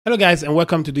Hello guys, and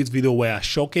welcome to this video where I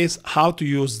showcase how to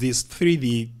use this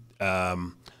 3D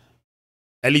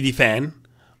LED fan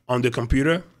on the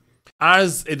computer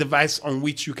as a device on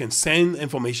which you can send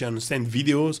information, send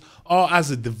videos, or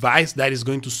as a device that is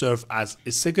going to serve as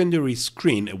a secondary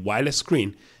screen, a wireless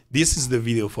screen. This is the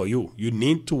video for you. You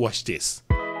need to watch this.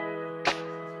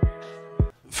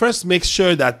 First, make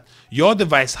sure that your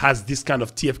device has this kind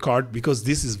of TF card because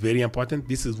this is very important.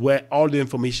 This is where all the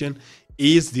information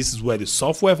is. This is where the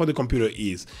software for the computer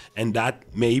is, and that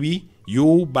maybe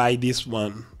you buy this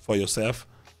one for yourself,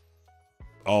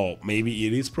 or maybe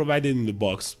it is provided in the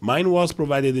box. Mine was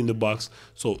provided in the box,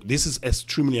 so this is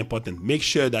extremely important. Make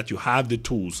sure that you have the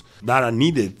tools that are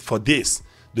needed for this.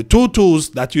 The two tools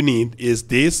that you need is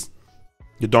this,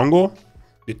 the dongle,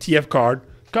 the TF card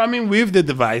coming with the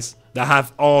device that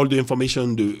have all the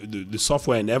information, the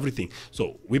software and everything.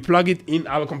 So we plug it in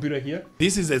our computer here.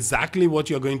 This is exactly what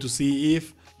you're going to see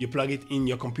if you plug it in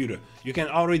your computer. You can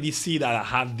already see that I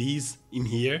have these in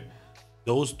here.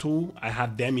 Those two, I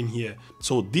have them in here.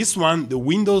 So this one, the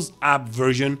Windows app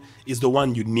version, is the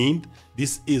one you need.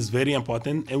 This is very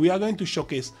important, and we are going to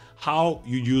showcase how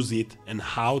you use it and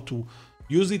how to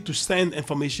use it to send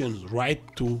information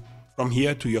from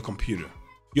here to your computer.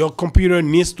 Your computer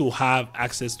needs to have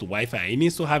access to Wi-Fi. It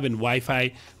needs to have a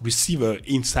Wi-Fi receiver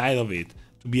inside of it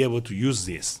to be able to use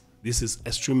this. This is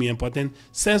extremely important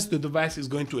since the device is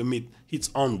going to emit its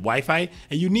own Wi-Fi,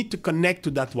 and you need to connect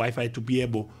to that Wi-Fi to be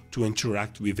able to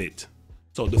interact with it.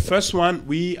 So the first one,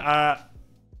 we are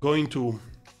going to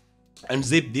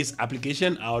unzip this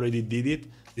application. I already did it.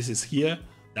 This is here,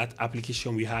 that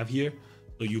application we have here.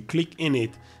 So you click in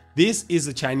it. This is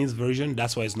the Chinese version,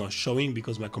 that's why it's not showing,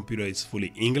 because my computer is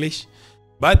fully English.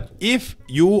 But if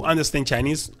you understand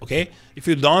Chinese, okay, if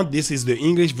you don't, this is the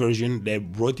English version. They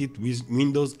wrote it with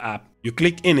Windows app. You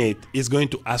click in it, it's going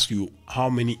to ask you how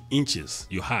many inches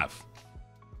you have.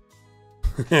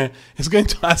 It's going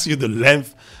to ask you the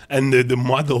length and the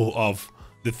model of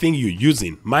the thing you're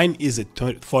using. Mine is a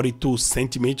 42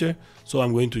 centimeter, so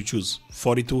I'm going to choose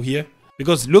 42 here.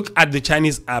 Because look at the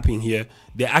Chinese app in here,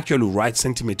 they actually write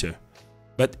centimeter,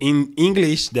 but in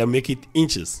English they make it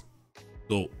inches.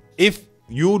 So if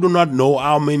you do not know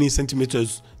how many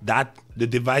centimeters that the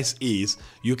device is,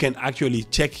 you can actually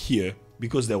check here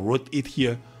because they wrote it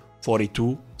here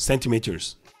 42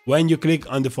 centimeters. When you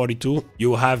click on the 42,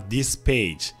 you have this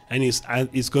page, and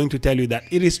it's going to tell you that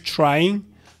it is trying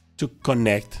to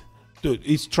connect to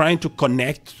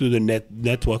the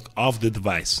network of the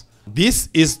device. This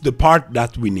is the part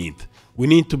that we need. We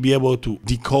need to be able to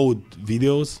decode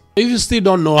videos. If you still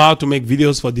don't know how to make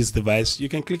videos for this device, you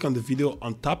can click on the video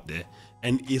on top there,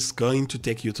 and it's going to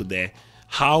take you to there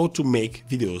how to make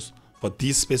videos for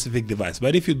this specific device.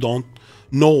 But if you don't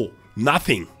know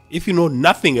nothing, if you know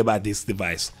nothing about this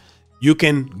device, you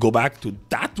can go back to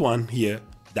that one here.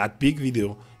 That big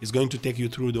video is going to take you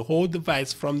through the whole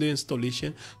device from the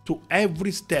installation to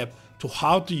every step to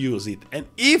how to use it. And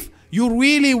if you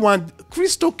really want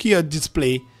crystal clear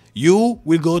display, you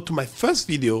will go to my first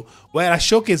video where I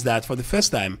showcase that for the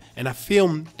first time, and I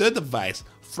filmed the device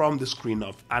from the screen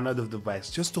of another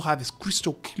device just to have it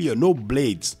crystal clear, no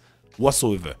blades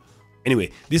whatsoever.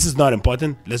 Anyway, this is not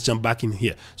important. Let's jump back in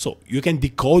here. So you can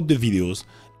decode the videos,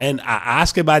 and I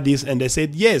asked about this, and they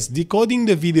said yes, decoding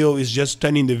the video is just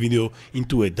turning the video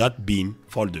into a .bin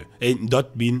folder, a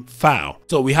 .bin file.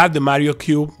 So we have the Mario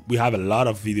Cube. We have a lot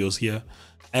of videos here,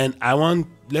 and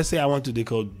let's say I want to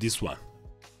decode this one.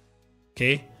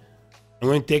 Okay, I'm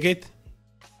going to take it,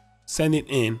 send it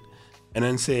in, and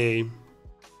then say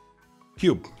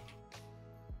cube,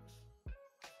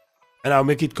 and I'll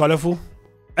make it colorful.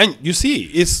 And you see,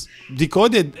 it's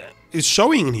decoded, it's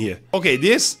showing in here. Okay,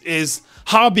 this is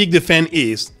how big the fan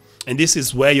is, and this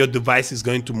is where your device is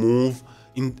going to move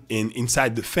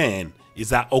inside the fan. Is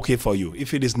that okay for you?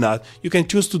 If it is not, you can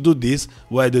choose to do this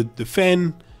where the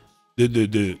fan,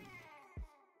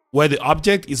 where the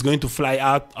object is going to fly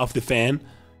out of the fan.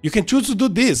 You can choose to do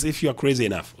this if you're crazy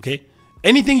enough, okay?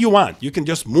 Anything you want, you can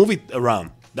just move it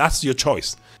around. That's your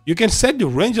choice. You can set the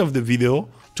range of the video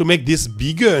to make this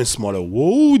bigger and smaller.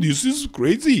 Whoa, this is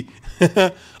crazy.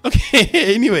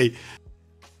 Okay, anyway,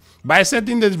 by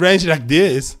setting the range like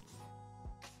this,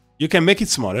 you can make it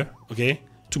smaller, okay?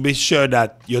 To be sure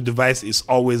that your device is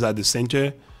always at the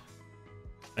center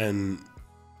and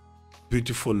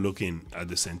beautiful looking at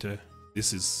the center.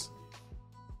 This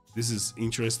is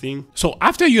interesting. So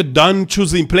after you're done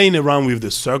playing around with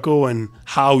the circle and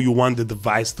how you want the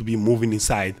device to be moving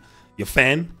inside your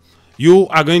fan, you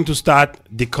are going to start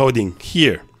decoding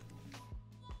here.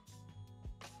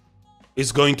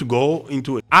 It's going to go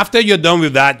into it. After you're done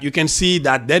with that, you can see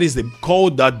that there is the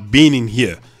code.bin in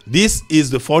here. this is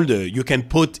the folder you can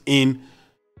put in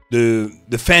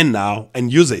the fan now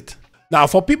and use it. Now,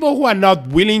 for people who are not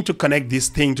willing to connect this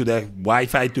thing to their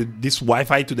Wi-Fi,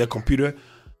 to their computer,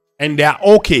 and they are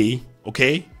okay,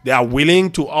 they are willing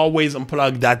to always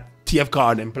unplug that TF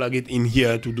card and plug it in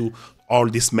here to do all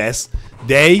this mess,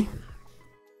 they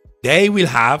will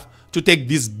have to take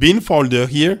this bin folder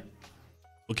here,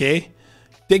 okay?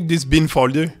 Take this bin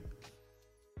folder,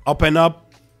 open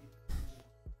up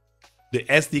the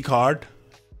SD card,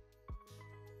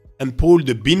 and pull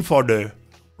the bin folder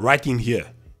right in here.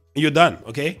 And you're done,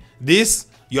 okay?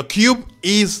 Your cube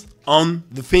is on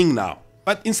the thing now.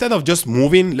 But instead of just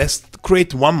moving, let's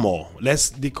create one more. Let's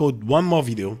decode one more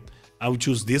video. I will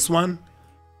choose this one,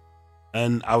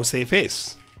 and I will say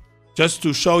face. Just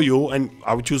to show you, and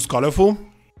I will choose colorful.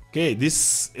 Okay,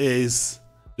 this is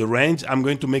the range. I'm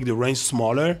going to make the range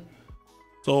smaller,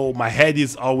 so my head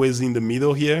is always in the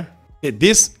middle here. Okay,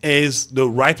 this is the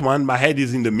right one. My head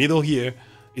is in the middle here.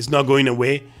 It's not going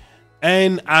away.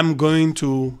 And I'm going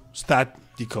to start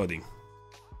decoding.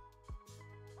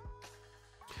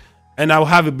 And I'll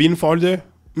have a bin folder.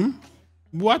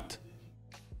 What?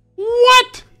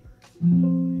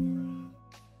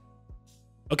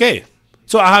 Okay,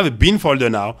 so I have a bin folder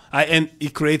now. And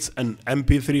it creates an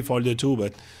MP3 folder too,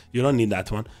 but you don't need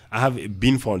that one. I have a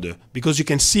bin folder because you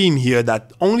can see in here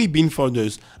that only bin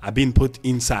folders are being put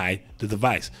inside the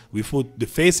device. We put the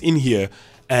face in here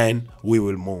and we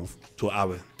will move to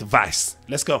our device.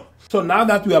 Let's go. So now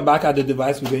that we are back at the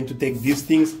device, we're going to take these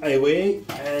things away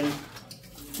and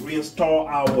reinstall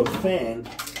our fan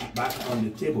back on the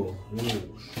table.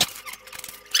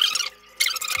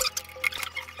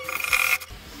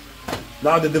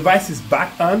 Now the device is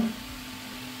back on.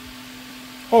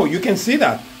 Oh, you can see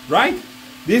that, right?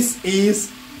 This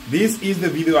is the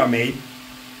video I made,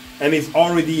 and it's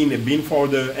already in a bin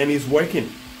folder and it's working.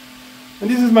 And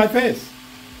this is my face.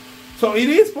 So it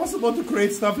is possible to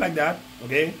create stuff like that,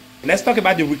 okay? Let's talk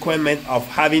about the requirement of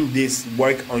having this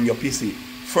work on your PC.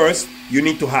 First, you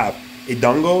need to have a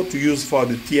dongle to use for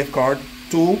the TF card.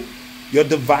 2, your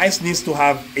device needs to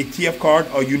have a TF card,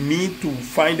 or you need to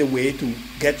find a way to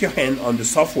get your hand on the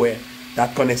software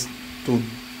that connects to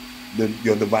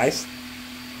your device.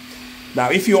 Now,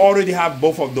 if you already have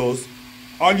both of those,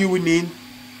 all you will need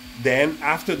then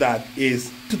after that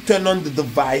is to turn on the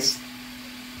device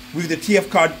with the TF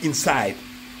card inside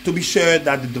to be sure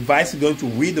that the device is going to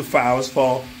read the files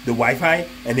for the Wi-Fi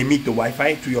and emit the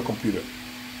Wi-Fi to your computer.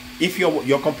 If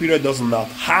your computer does not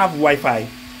have Wi-Fi,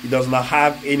 it does not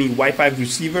have any Wi-Fi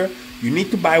receiver, you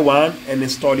need to buy one and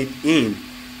install it in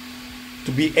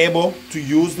to be able to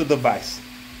use the device.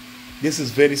 This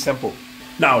is very simple.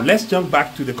 Now let's jump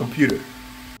back to the computer.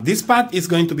 This part is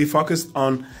going to be focused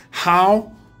on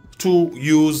how to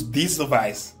use this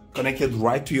device connected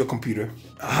right to your computer,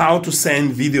 how to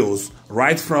send videos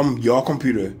right from your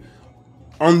computer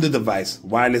on the device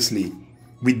wirelessly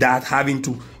without having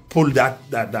to pull that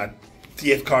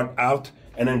TF card out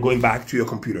and then going back to your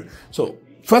computer. So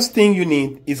first thing you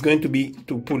need is going to be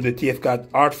to pull the TF card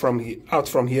out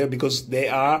from here because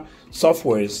there are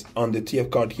softwares on the TF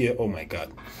card here, oh my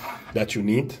god, that you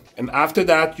need. And after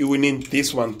that you will need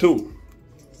this one too.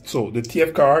 So the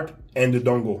TF card and the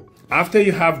dongle. After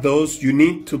you have those, you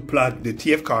need to plug the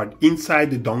TF card inside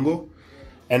the dongle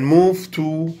and move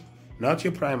to not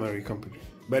your primary computer,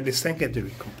 but the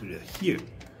secondary computer here.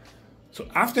 So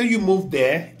after you move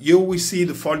there, you will see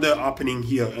the folder opening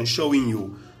here and showing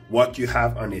you what you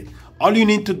have on it. All you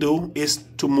need to do is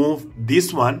to move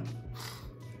this one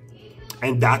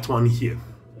and that one here.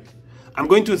 I'm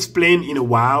going to explain in a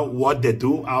while what they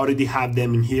do. I already have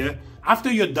them in here.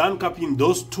 After you're done copying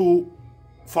those two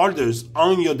folders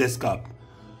on your desktop,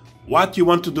 what you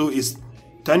want to do is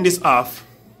turn this off,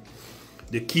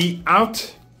 the key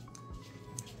out,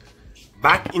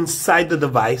 back inside the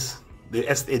device, the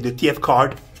TF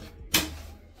card,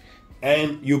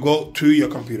 and you go to your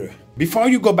computer. Before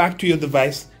you go back to your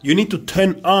device, you need to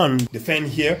turn on the fan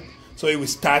here so it will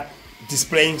start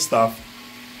displaying stuff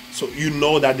so you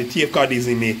know that the TF card is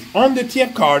in it. On the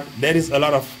TF card, there is a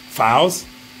lot of files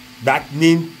that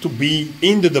need to be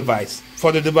in the device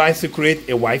for the device to create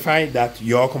a Wi-Fi that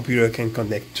your computer can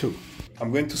connect to.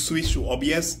 I'm going to switch to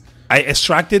OBS. I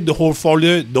extracted the whole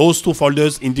folder, those two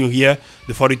folders into here,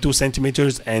 the 42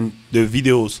 centimeters and the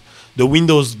videos, the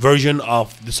Windows version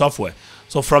of the software.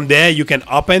 So from there, you can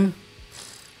open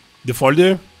the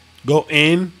folder, go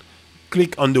in,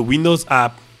 click on the Windows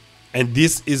app, and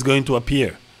this is going to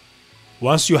appear.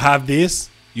 Once you have this,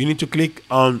 you need to click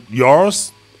on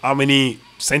yours, how many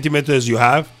centimeters you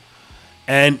have,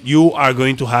 and you are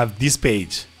going to have this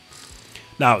page.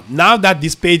 Now that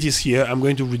this page is here, I'm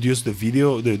going to reduce the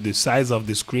video, the size of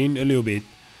the screen a little bit,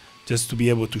 just to be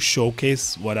able to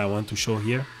showcase what I want to show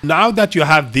here. Now that you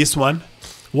have this one,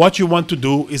 what you want to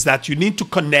do is that you need to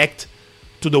connect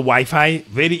to the Wi-Fi.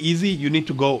 Very easy. You need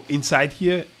to go inside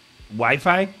here,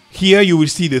 Wi-Fi. Here you will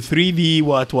see the 3D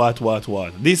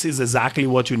what. This is exactly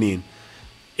what you need.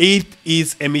 It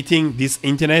is emitting this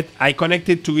internet. I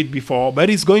connected to it before,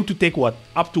 but it's going to take what,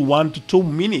 up to 1 to 2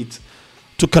 minutes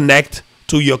to connect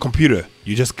to your computer.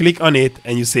 You just click on it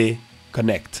and you say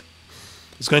connect.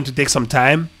 It's going to take some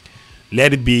time.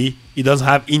 Let it be. It doesn't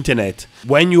have internet.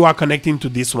 When you are connecting to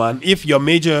this one, if your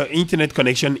major internet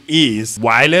connection is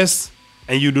wireless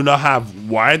and you do not have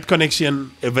wired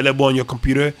connection available on your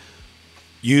computer,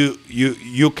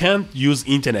 you can't use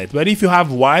internet. But if you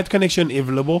have wired connection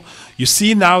available, you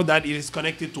see now that it is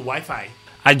connected to Wi-Fi.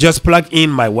 I just plug in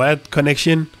my wired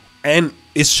connection and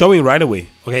it's showing right away.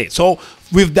 Okay, so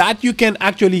with that, you can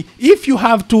actually, if you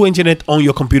have 2 internet on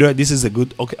your computer, this is a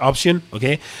good option.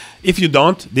 Okay, if you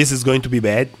don't, this is going to be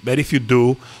bad. But if you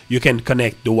do, you can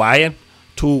connect the wire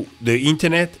to the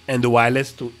internet and the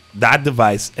wireless to that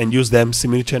device and use them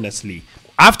simultaneously.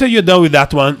 After you're done with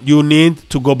that one, you need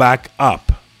to go back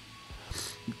up.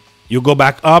 You go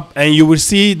back up and you will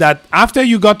see that after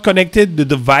you got connected, the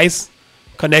device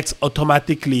connects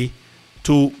automatically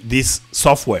to this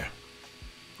software.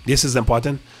 This is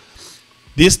important.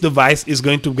 This device is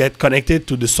going to get connected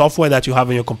to the software that you have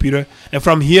on your computer. And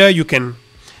from here, you can,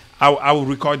 I will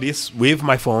record this with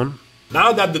my phone.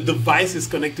 Now that the device is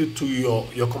connected to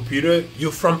your computer,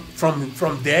 you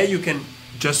from there, you can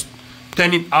just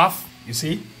turn it off. You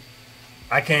see,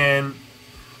 I can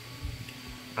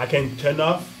turn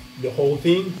off the whole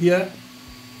thing here.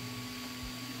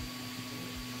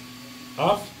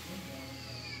 Off.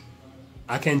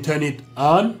 I can turn it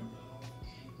on.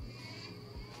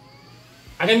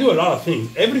 I can do a lot of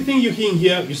things. Everything you see in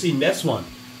here, you see next one.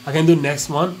 I can do next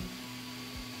one.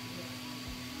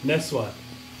 Next one.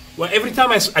 Well, every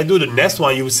time I do the next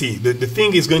one, you will see the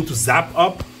thing is going to zap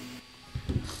up.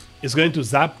 It's going to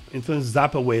zap, it's going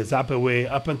to zap away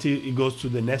up until it goes to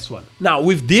the next one. Now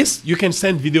with this, you can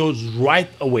send videos right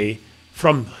away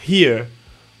from here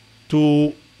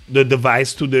to the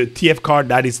device, to the TF card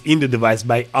that is in the device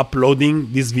by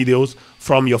uploading these videos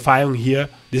from your file here.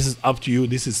 This is up to you.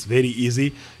 This is very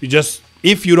easy. You just,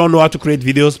 if you don't know how to create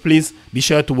videos, please be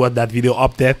sure to watch that video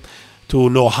up there to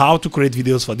know how to create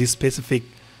videos for this specific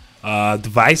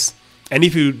device. And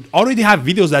if you already have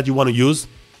videos that you want to use,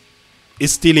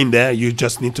 it's still in there. You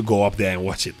just need to go up there and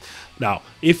watch it. Now,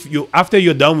 if you, after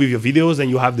you're done with your videos and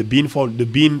you have the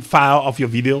bin file of your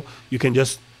video, you can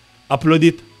just upload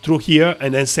it through here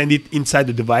and then send it inside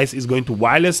the device. It's going to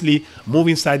wirelessly move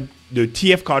inside the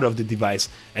TF card of the device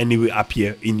and it will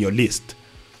appear in your list.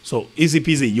 So easy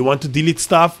peasy. You want to delete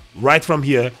stuff right from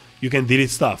here, you can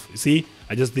delete stuff. You see,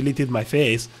 I just deleted my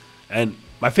face and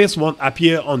my face won't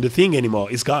appear on the thing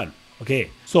anymore. It's gone.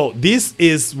 Okay, so this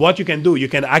is what you can do. You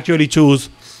can actually choose,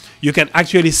 you can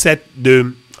actually set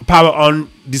the power on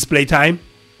display time.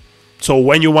 So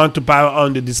when you want to power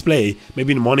on the display,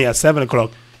 maybe in the morning at 7 o'clock,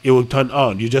 it will turn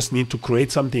on. You just need to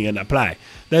create something and apply.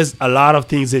 There's a lot of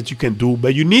things that you can do,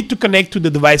 but you need to connect to the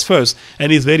device first.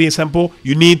 And it's very simple.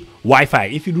 You need Wi-Fi.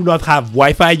 If you do not have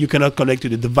Wi-Fi, you cannot connect to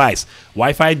the device.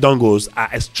 Wi-Fi dongles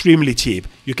are extremely cheap.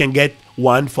 You can get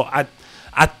one for as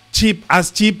cheap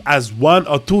as $1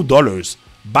 or $2.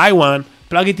 Buy one,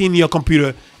 plug it in your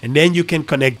computer, and then you can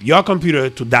connect your computer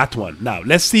to that one. Now,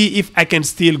 let's see if I can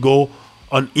still go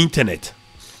on internet.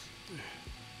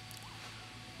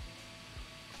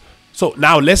 So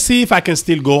now let's see if I can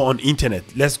still go on internet.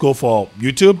 Let's go for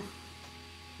YouTube.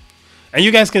 And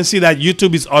you guys can see that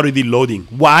YouTube is already loading.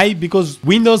 Why? Because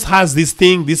Windows has this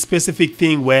thing, this specific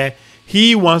thing where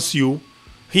he will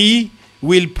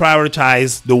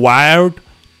prioritize the wired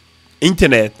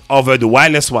internet over the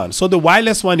wireless one. So the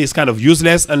wireless one is kind of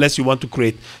useless unless you want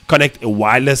to connect a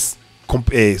wireless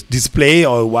display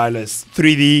or a wireless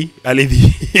 3D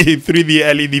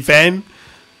LED fan.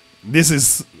 This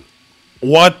is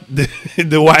what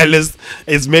the wireless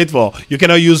is made for. You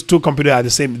cannot use two computers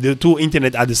at the two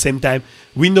internet at the same time.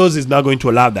 Windows is not going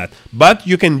to allow that. But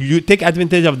you can take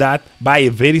advantage of that by a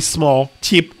very small,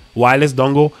 cheap wireless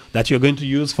dongle that you're going to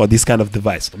use for this kind of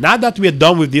device. Now that we're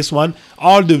done with this one,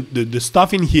 all the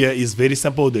stuff in here is very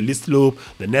simple. The list loop,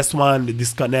 the next one, the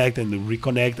disconnect and the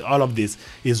reconnect, all of this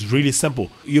is really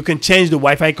simple. You can change the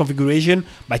Wi-Fi configuration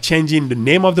by changing the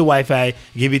name of the Wi-Fi,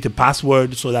 give it a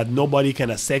password so that nobody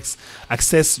can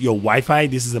access your Wi-Fi.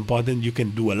 This is important. You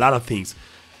can do a lot of things.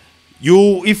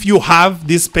 If you have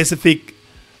this specific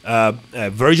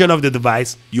version of the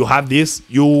device, you have this.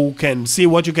 You can see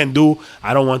what you can do.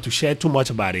 I don't want to share too much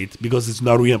about it because it's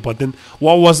not really important.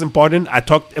 What was important, I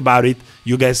talked about it.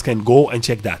 You guys can go and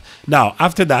check that. Now,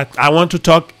 after that, I want to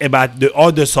talk about the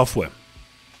other software.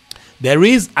 There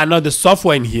is another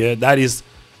software in here that is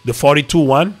the 42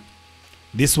 one.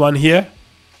 This one here.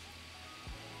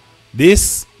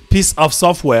 This piece of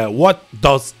software, what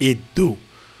does it do?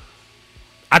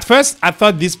 At first, I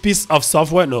thought this piece of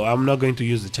software, no, I'm not going to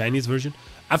use the Chinese version.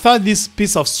 I thought this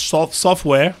piece of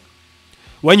software,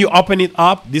 when you open it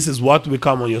up, this is what will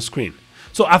come on your screen.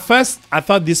 So at first, I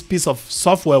thought this piece of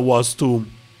software was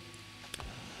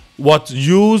what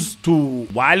used to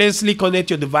wirelessly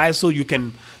connect your device so you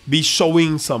can be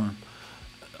showing some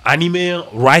anime,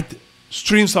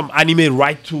 stream some anime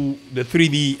right to the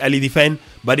 3D LED fan,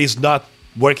 but it's not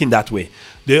working that way.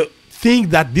 The thing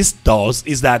that this does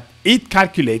is that it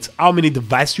calculates how many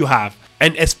devices you have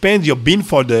and expands your bin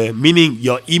folder, meaning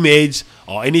your image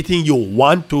or anything you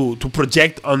want to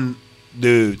project on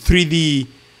the 3D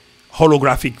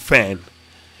holographic fan.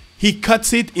 He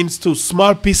cuts it into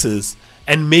small pieces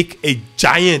and make a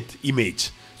giant image.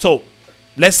 So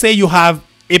let's say you have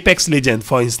Apex Legends,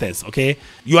 for instance, okay?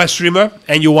 You're a streamer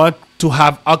and you want to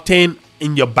have Octane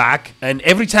in your back, and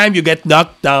every time you get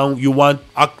knocked down, you want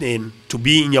Octane to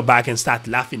be in your back and start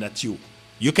laughing at you.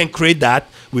 You can create that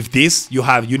with this. You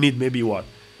need maybe what?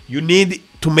 You need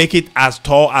to make it as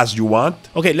tall as you want.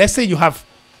 Okay, let's say you have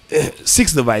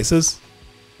 6 devices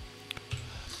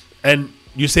and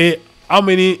you say how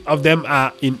many of them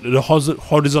are in the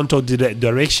horizontal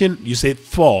direction. You say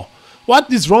 4.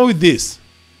 What is wrong with this?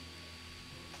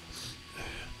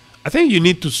 I think you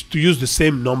need to use the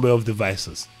same number of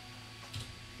devices.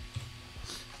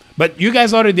 But you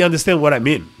guys already understand what I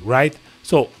mean, right?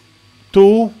 So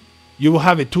 2, you will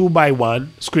have a 2x1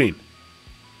 screen.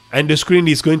 And the screen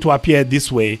is going to appear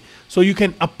this way. So you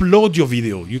can upload your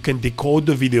video. You can decode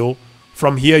the video.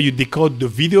 From here, you decode the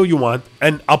video you want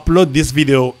and upload this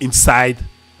video inside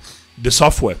the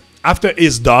software. After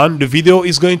it's done, the video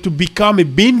is going to become a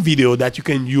bin video that you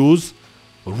can use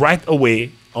right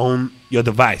away on your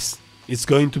device. It's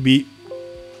going to be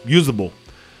usable.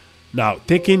 Now,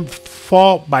 taking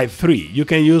 4x3, you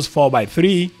can use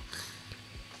 4x3.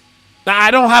 Now,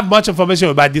 I don't have much information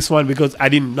about this one because I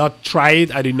did not try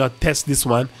it. I did not test this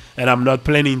one, and I'm not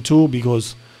planning to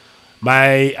because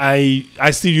I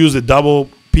still use a double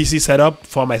PC setup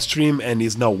for my stream, and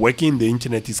it's not working. The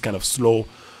internet is kind of slow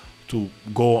to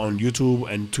go on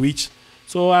YouTube and Twitch.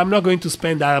 So I'm not going to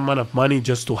spend that amount of money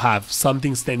just to have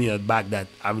something standing at the back that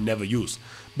I will never use.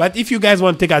 But if you guys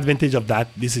want to take advantage of that,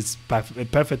 this is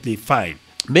perfectly fine.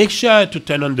 Make sure to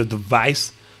turn on the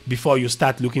device before you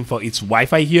start looking for its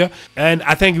Wi-Fi here. And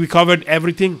I think we covered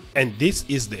everything. And this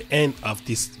is the end of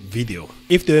this video.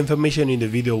 If the information in the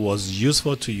video was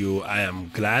useful to you, I am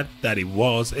glad that it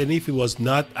was. And if it was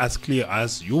not as clear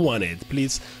as you wanted,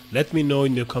 please let me know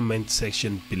in the comment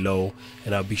section below,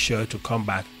 and I'll be sure to come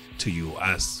back to you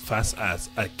as fast as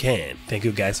I can. Thank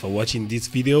you guys for watching this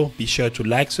video. Be sure to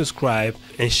like, subscribe,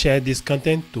 and share this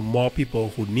content to more people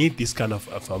who need this kind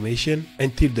of information.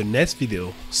 Until the next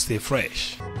video, stay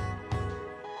fresh.